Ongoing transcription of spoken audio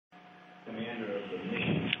commander of the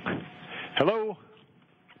mission. Hello?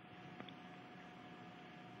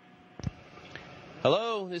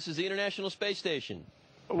 Hello, this is the International Space Station.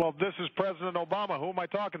 Well, this is President Obama. Who am I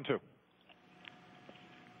talking to?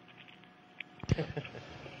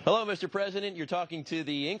 Hello, Mr. President. You're talking to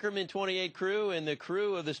the Increment 28 crew and the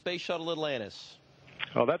crew of the Space Shuttle Atlantis.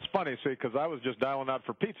 Oh, that's funny, see, because I was just dialing out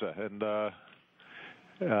for pizza, and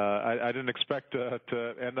I didn't expect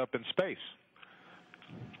to end up in space.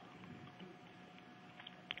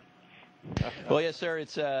 Well, yes, sir.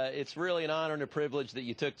 It's really an honor and a privilege that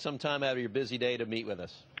you took some time out of your busy day to meet with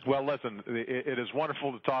us. Well, listen, it is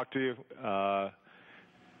wonderful to talk to you,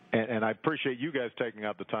 and I appreciate you guys taking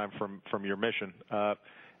out the time from your mission.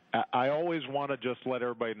 I always want to just let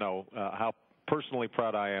everybody know how personally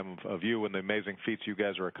proud I am of you and the amazing feats you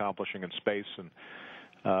guys are accomplishing in space. And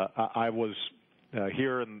I was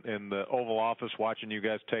here in the Oval Office watching you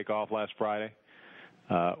guys take off last Friday.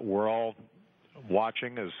 We're all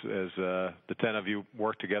watching as the 10 of you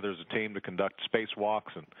work together as a team to conduct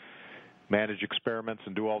spacewalks and manage experiments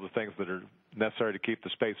and do all the things that are necessary to keep the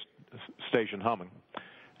space station humming.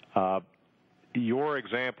 Your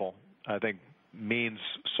example, I think, means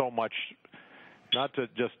so much, not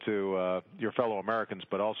just to your fellow Americans,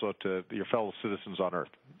 but also to your fellow citizens on Earth.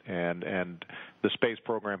 And the space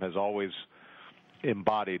program has always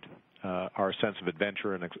embodied our sense of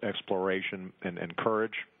adventure and exploration and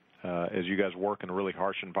courage as you guys work in a really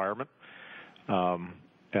harsh environment.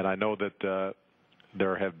 And I know that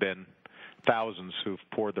there have been thousands who've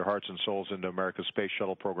poured their hearts and souls into America's space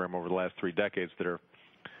shuttle program over the last 3 decades that are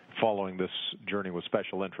following this journey with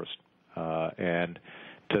special interest. And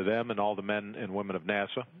to them and all the men and women of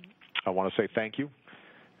NASA, I want to say thank you.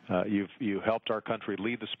 You helped our country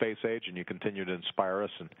lead the space age, and you continue to inspire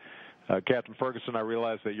us. And Captain Ferguson, I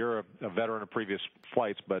realize that you're a veteran of previous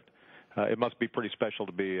flights, but it must be pretty special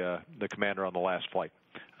to be the commander on the last flight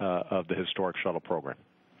of the historic shuttle program.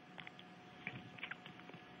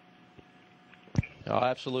 Oh,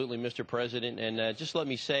 absolutely, Mr. President. And just let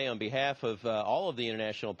me say, on behalf of all of the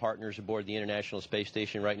international partners aboard the International Space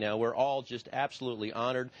Station right now, we're all just absolutely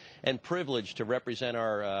honored and privileged to represent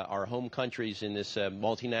our home countries in this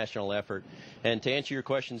multinational effort. And to answer your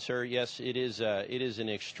question, sir, yes, it is an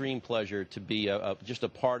extreme pleasure to be just a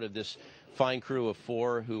part of this fine crew of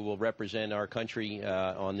 4 who will represent our country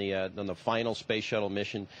on the final space shuttle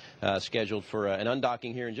mission, scheduled for an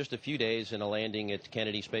undocking here in just a few days and a landing at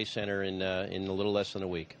Kennedy Space Center in a little less than a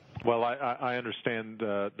week. Well, I understand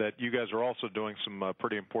that you guys are also doing some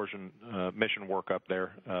pretty important mission work up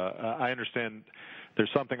there. I understand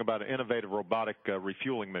there's something about an innovative robotic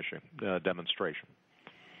refueling mission demonstration.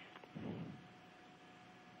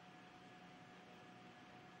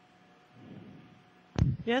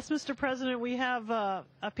 Yes, Mr. President, we have a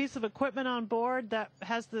piece of equipment on board that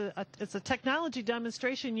has it's a technology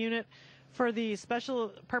demonstration unit for the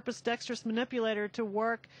special purpose dexterous manipulator to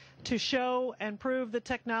work to show and prove the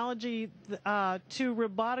technology to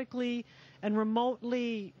robotically and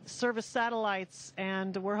remotely service satellites.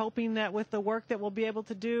 And we're hoping that with the work that we'll be able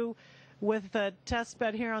to do with the test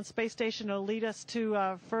bed here on Space Station, it'll lead us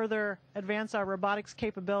to further advance our robotics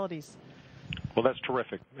capabilities. Well, that's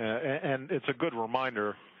terrific, and it's a good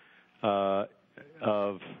reminder of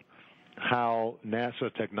how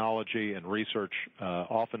NASA technology and research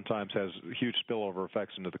oftentimes has huge spillover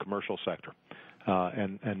effects into the commercial sector,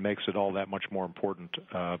 and makes it all that much more important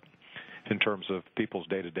in terms of people's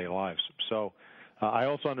day-to-day lives. So I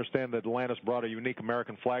also understand that Atlantis brought a unique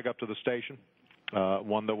American flag up to the station,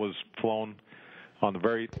 one that was flown on the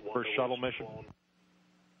very first shuttle mission,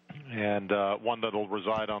 and one that will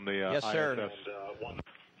reside on the ISS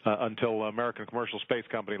until American Commercial Space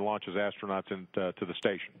Company launches astronauts into the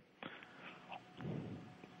station.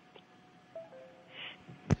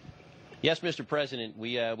 Yes, Mr. President,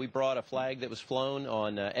 we brought a flag that was flown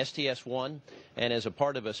on STS-1, and as a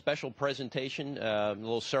part of a special presentation, a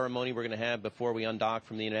little ceremony we're going to have before we undock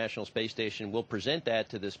from the International Space Station, we'll present that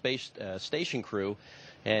to the space station crew,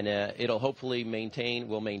 and it'll hopefully maintain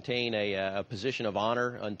a position of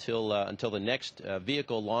honor until the next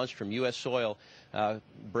vehicle launched from U.S. soil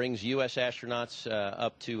brings U.S. astronauts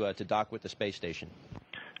up to dock with the space station.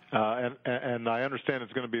 And I understand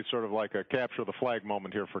it's going to be sort of like a capture the flag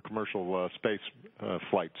moment here for commercial space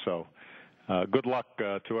flights. So good luck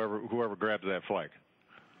to whoever grabs that flag.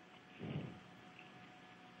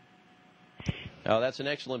 Oh, that's an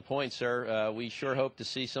excellent point, sir. We sure hope to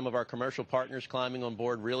see some of our commercial partners climbing on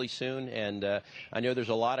board really soon. And I know there's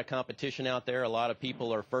a lot of competition out there. A lot of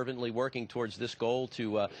people are fervently working towards this goal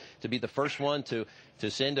to be the first one to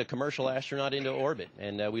send a commercial astronaut into orbit.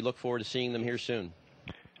 And we look forward to seeing them here soon.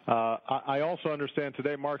 I also understand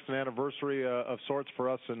today marks an anniversary of sorts for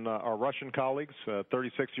us and our Russian colleagues.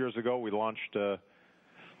 36 years ago, we launched a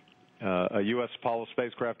U.S. Apollo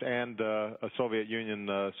spacecraft and a Soviet Union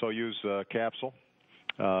Soyuz capsule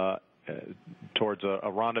towards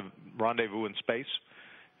a rendezvous in space.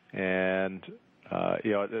 And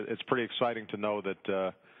it's pretty exciting to know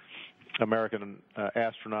that American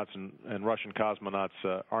astronauts and Russian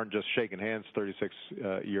cosmonauts aren't just shaking hands 36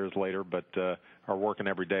 years later, but are working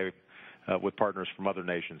every day with partners from other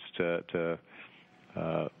nations to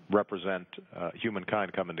represent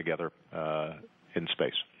humankind coming together in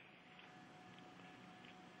space.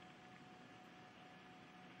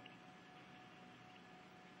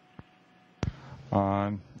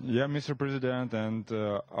 Yeah, Mr. President, and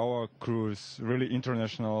our crew is really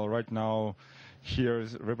international right now. Here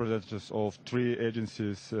is representatives of 3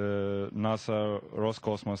 agencies, NASA,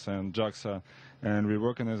 Roscosmos, and JAXA, and we're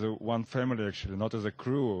working as one family, actually, not as a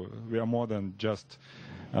crew. We are more than just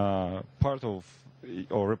part of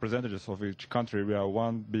or representatives of each country. We are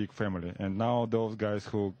one big family, and now those guys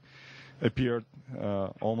who appeared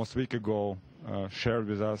almost a week ago shared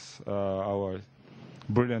with us our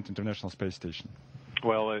brilliant International Space Station.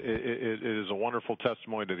 Well, it is a wonderful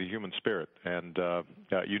testimony to the human spirit, and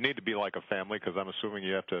you need to be like a family, because I'm assuming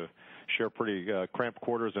you have to share pretty cramped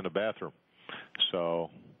quarters in a bathroom. So,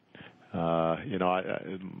 my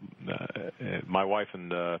wife and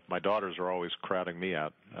my daughters are always crowding me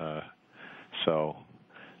out. So,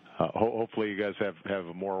 hopefully you guys have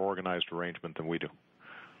a more organized arrangement than we do.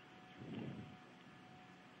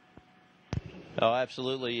 Oh,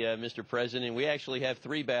 absolutely, Mr. President. We actually have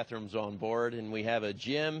 3 bathrooms on board, and we have a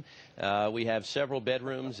gym. We have several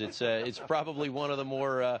bedrooms. It's probably one of the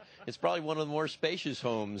more spacious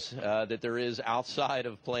homes that there is outside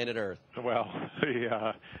of planet Earth. Well,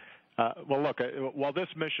 well, look. While this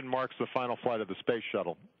mission marks the final flight of the Space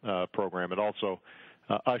Shuttle program, it also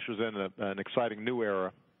ushers in an exciting new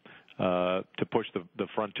era to push the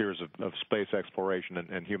frontiers of space exploration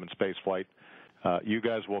and human space flight. You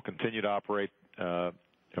guys will continue to operate,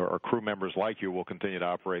 or crew members like you will continue to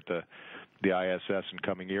operate the ISS in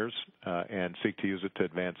coming years and seek to use it to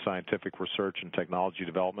advance scientific research and technology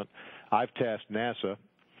development. I've tasked NASA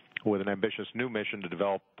with an ambitious new mission to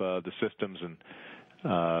develop the systems and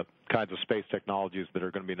kinds of space technologies that are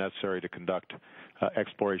going to be necessary to conduct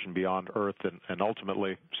exploration beyond Earth and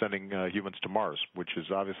ultimately sending humans to Mars, which is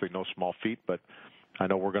obviously no small feat, but I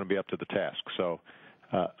know we're going to be up to the task. So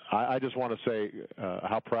I just want to say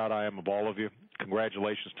how proud I am of all of you.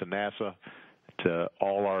 Congratulations to NASA, to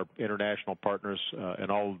all our international partners, and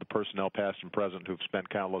all of the personnel past and present who've spent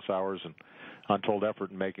countless hours and untold effort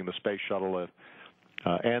in making the Space Shuttle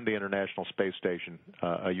and the International Space Station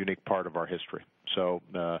a unique part of our history. So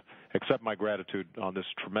accept my gratitude on this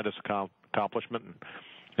tremendous accomplishment,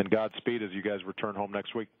 and Godspeed as you guys return home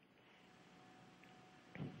next week.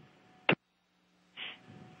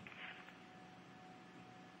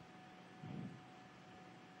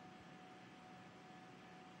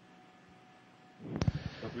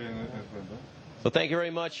 Well, thank you very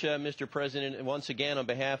much, Mr. President. And once again, on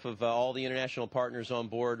behalf of all the international partners on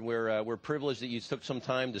board, we're privileged that you took some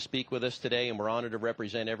time to speak with us today, and we're honored to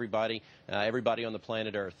represent everybody on the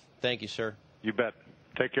planet Earth. Thank you, sir. You bet.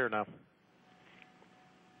 Take care now.